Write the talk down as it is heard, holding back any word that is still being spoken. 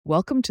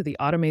Welcome to the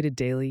Automated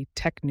Daily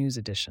Tech News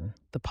Edition,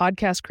 the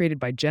podcast created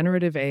by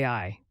Generative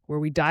AI, where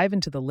we dive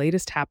into the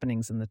latest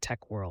happenings in the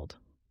tech world.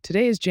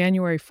 Today is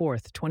January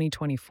 4th,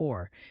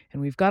 2024, and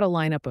we've got a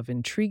lineup of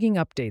intriguing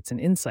updates and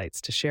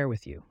insights to share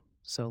with you.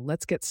 So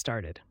let's get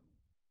started.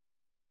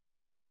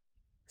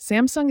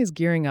 Samsung is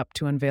gearing up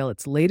to unveil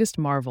its latest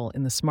marvel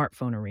in the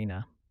smartphone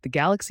arena, the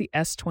Galaxy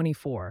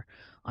S24,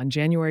 on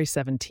January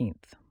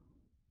 17th.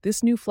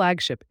 This new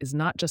flagship is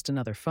not just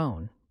another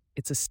phone,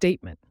 it's a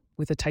statement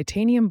with a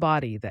titanium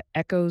body that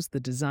echoes the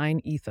design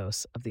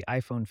ethos of the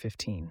iPhone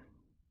 15.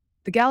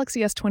 The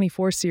Galaxy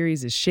S24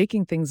 series is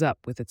shaking things up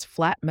with its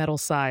flat metal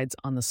sides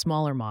on the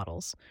smaller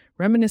models,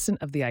 reminiscent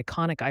of the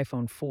iconic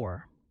iPhone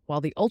 4, while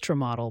the Ultra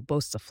model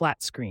boasts a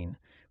flat screen,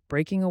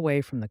 breaking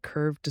away from the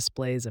curved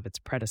displays of its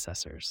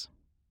predecessors.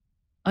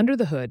 Under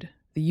the hood,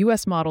 the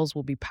US models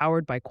will be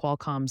powered by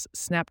Qualcomm's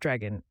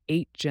Snapdragon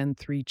 8 Gen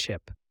 3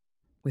 chip,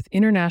 with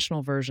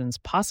international versions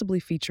possibly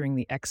featuring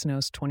the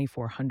Exynos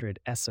 2400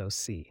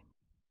 SoC.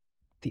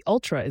 The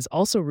Ultra is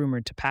also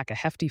rumored to pack a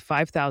hefty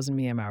 5,000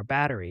 mAh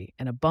battery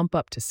and a bump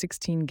up to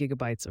 16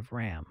 gigabytes of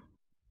RAM.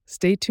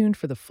 Stay tuned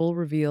for the full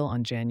reveal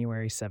on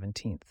January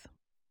 17th.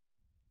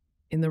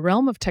 In the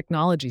realm of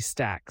technology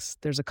stacks,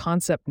 there's a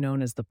concept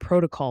known as the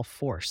protocol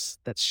force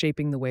that's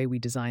shaping the way we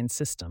design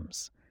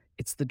systems.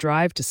 It's the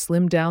drive to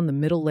slim down the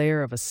middle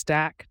layer of a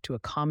stack to a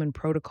common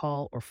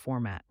protocol or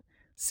format,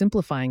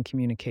 simplifying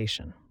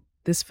communication.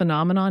 This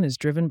phenomenon is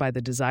driven by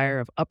the desire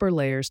of upper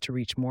layers to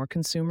reach more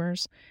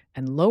consumers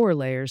and lower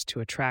layers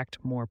to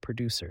attract more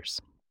producers.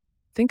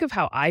 Think of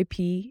how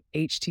IP,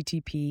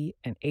 HTTP,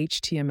 and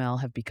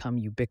HTML have become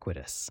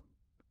ubiquitous.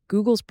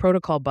 Google's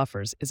protocol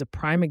buffers is a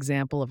prime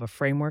example of a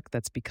framework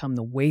that's become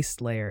the waste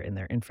layer in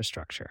their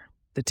infrastructure.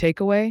 The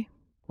takeaway?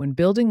 When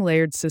building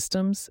layered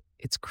systems,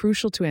 it's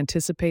crucial to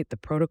anticipate the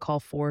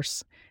protocol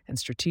force and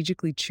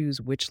strategically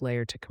choose which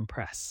layer to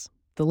compress.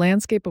 The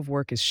landscape of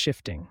work is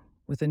shifting,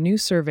 with a new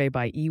survey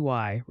by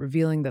EY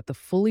revealing that the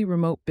fully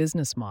remote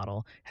business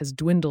model has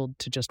dwindled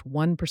to just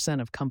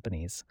 1% of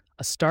companies,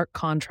 a stark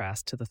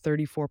contrast to the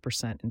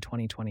 34% in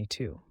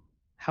 2022.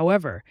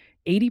 However,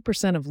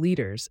 80% of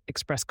leaders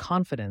express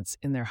confidence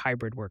in their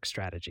hybrid work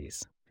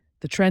strategies.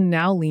 The trend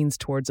now leans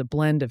towards a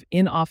blend of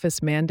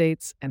in-office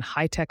mandates and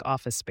high-tech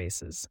office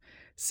spaces,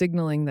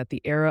 signaling that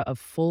the era of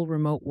full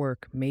remote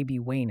work may be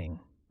waning,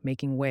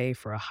 making way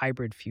for a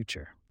hybrid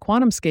future.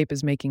 QuantumScape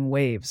is making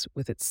waves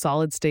with its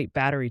solid-state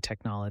battery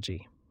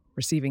technology,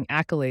 receiving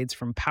accolades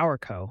from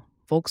PowerCo,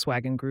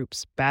 Volkswagen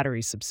Group's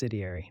battery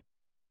subsidiary.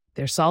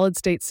 Their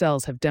solid-state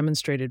cells have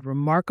demonstrated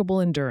remarkable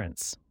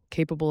endurance,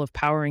 capable of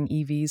powering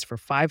EVs for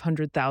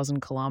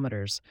 500,000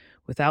 kilometers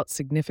without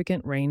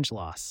significant range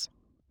loss,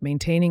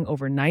 maintaining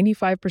over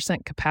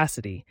 95%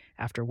 capacity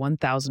after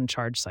 1,000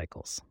 charge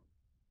cycles.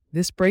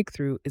 This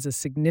breakthrough is a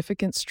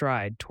significant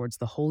stride towards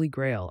the holy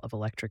grail of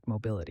electric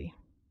mobility.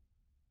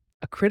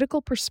 A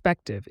critical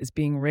perspective is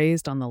being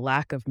raised on the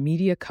lack of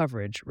media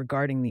coverage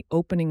regarding the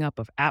opening up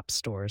of app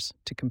stores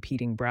to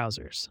competing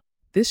browsers.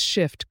 This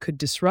shift could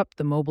disrupt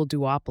the mobile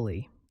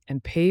duopoly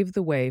and pave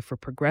the way for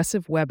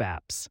progressive web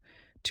apps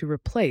to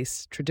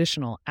replace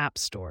traditional app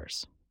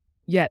stores.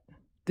 Yet,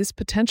 this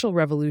potential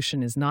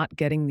revolution is not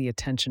getting the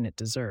attention it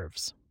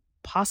deserves,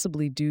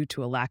 possibly due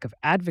to a lack of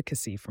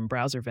advocacy from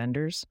browser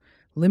vendors,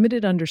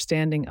 limited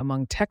understanding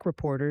among tech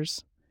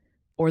reporters,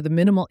 or the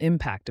minimal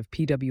impact of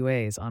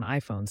PWAs on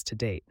iPhones to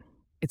date.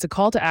 It's a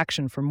call to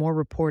action for more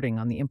reporting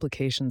on the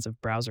implications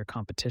of browser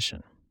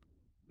competition.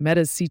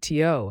 Meta's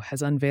CTO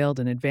has unveiled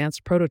an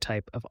advanced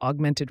prototype of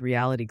augmented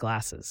reality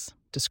glasses,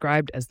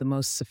 described as the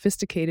most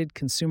sophisticated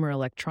consumer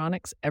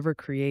electronics ever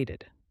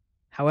created.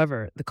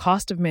 However, the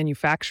cost of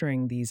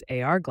manufacturing these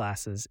AR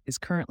glasses is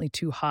currently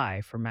too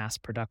high for mass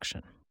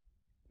production.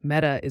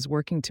 Meta is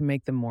working to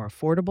make them more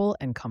affordable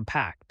and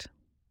compact,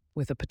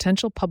 with a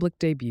potential public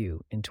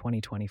debut in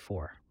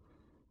 2024.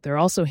 They're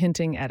also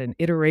hinting at an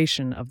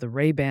iteration of the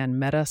Ray-Ban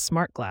Meta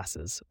smart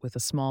glasses with a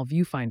small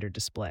viewfinder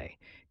display,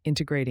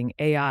 integrating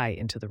AI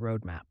into the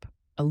roadmap.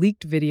 A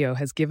leaked video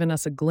has given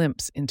us a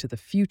glimpse into the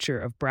future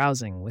of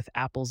browsing with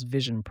Apple's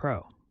Vision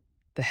Pro.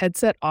 The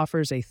headset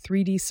offers a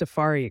 3D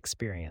Safari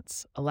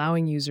experience,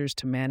 allowing users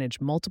to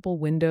manage multiple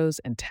windows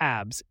and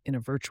tabs in a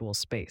virtual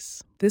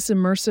space. This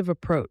immersive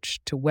approach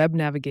to web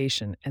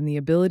navigation and the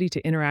ability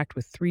to interact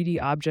with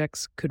 3D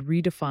objects could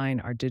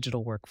redefine our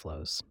digital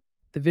workflows.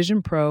 The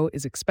Vision Pro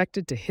is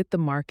expected to hit the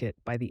market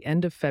by the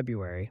end of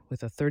February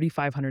with a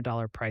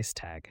 $3,500 price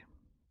tag.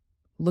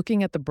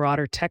 Looking at the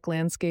broader tech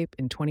landscape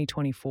in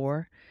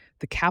 2024,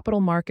 the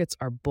capital markets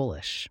are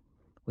bullish,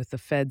 with the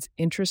Fed's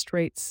interest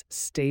rates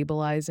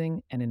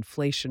stabilizing and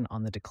inflation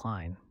on the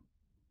decline.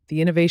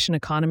 The innovation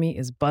economy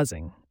is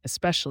buzzing,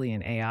 especially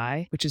in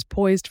AI, which is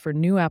poised for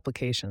new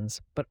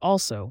applications, but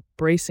also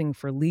bracing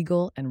for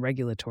legal and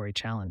regulatory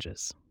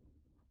challenges.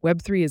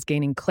 Web3 is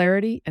gaining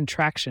clarity and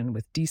traction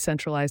with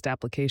decentralized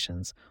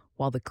applications,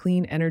 while the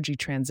clean energy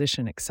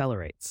transition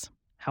accelerates.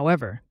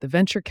 However, the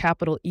venture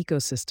capital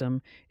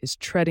ecosystem is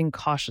treading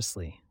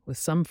cautiously, with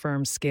some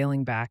firms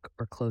scaling back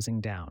or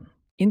closing down.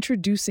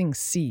 Introducing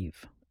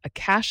Seev, a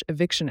cash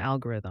eviction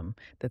algorithm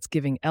that's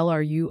giving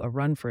LRU a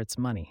run for its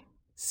money.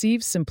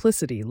 Siev's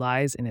simplicity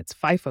lies in its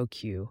FIFO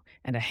queue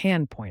and a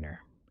hand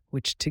pointer,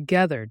 which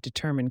together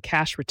determine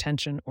cash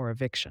retention or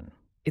eviction.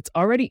 It's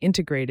already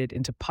integrated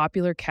into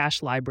popular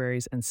cache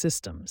libraries and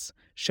systems,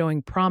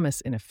 showing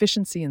promise in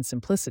efficiency and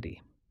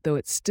simplicity, though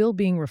it's still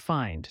being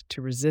refined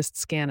to resist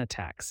scan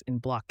attacks in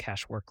block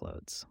cache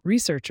workloads.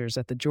 Researchers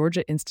at the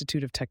Georgia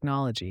Institute of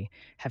Technology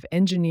have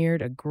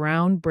engineered a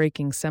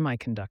groundbreaking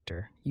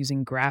semiconductor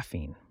using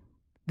graphene.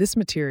 This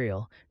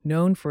material,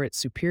 known for its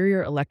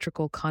superior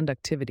electrical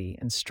conductivity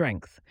and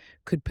strength,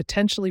 could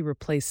potentially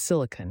replace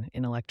silicon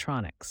in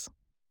electronics.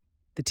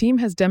 The team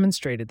has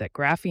demonstrated that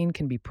graphene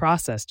can be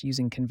processed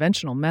using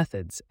conventional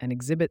methods and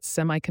exhibits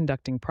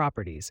semiconducting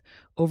properties,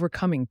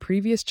 overcoming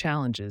previous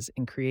challenges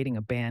in creating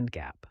a band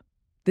gap.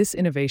 This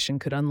innovation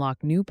could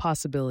unlock new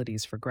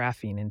possibilities for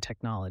graphene in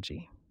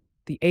technology.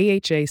 The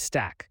AHA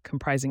stack,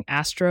 comprising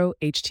Astro,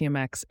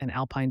 HTMX, and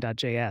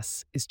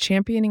Alpine.js, is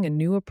championing a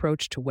new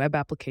approach to web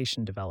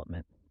application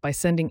development. By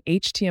sending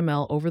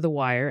HTML over the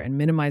wire and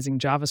minimizing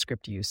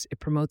JavaScript use,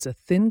 it promotes a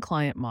thin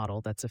client model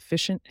that's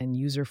efficient and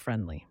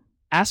user-friendly.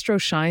 Astro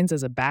shines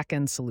as a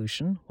back-end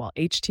solution, while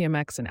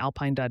HTMX and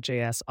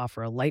Alpine.js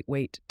offer a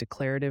lightweight,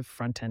 declarative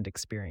front-end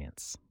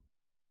experience.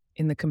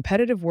 In the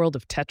competitive world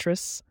of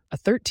Tetris, a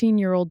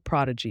 13-year-old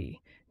prodigy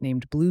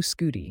named Blue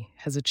Scooty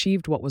has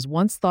achieved what was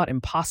once thought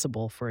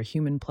impossible for a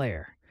human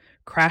player,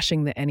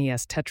 crashing the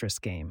NES Tetris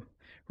game,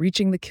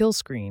 reaching the kill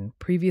screen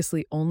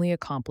previously only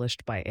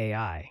accomplished by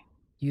AI.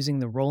 Using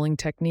the rolling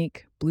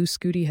technique, Blue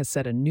Scooty has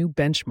set a new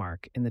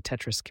benchmark in the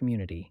Tetris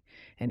community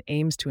and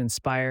aims to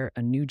inspire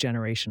a new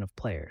generation of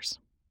players.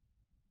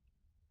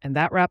 And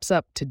that wraps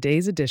up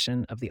today's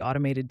edition of the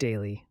Automated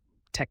Daily,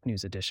 Tech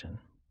News Edition.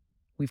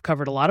 We've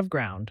covered a lot of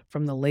ground,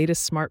 from the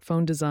latest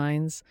smartphone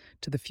designs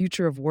to the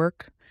future of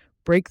work,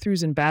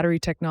 breakthroughs in battery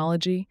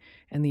technology,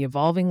 and the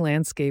evolving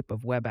landscape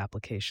of web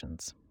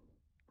applications.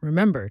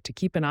 Remember to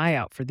keep an eye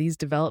out for these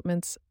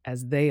developments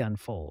as they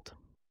unfold.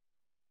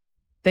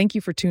 Thank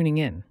you for tuning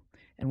in,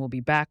 and we'll be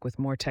back with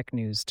more tech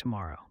news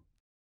tomorrow.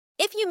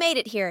 If you made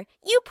it here,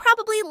 you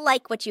probably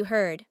like what you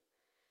heard.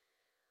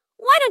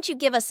 Why don't you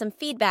give us some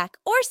feedback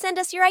or send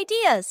us your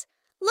ideas?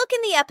 Look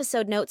in the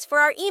episode notes for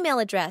our email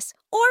address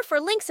or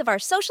for links of our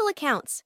social accounts.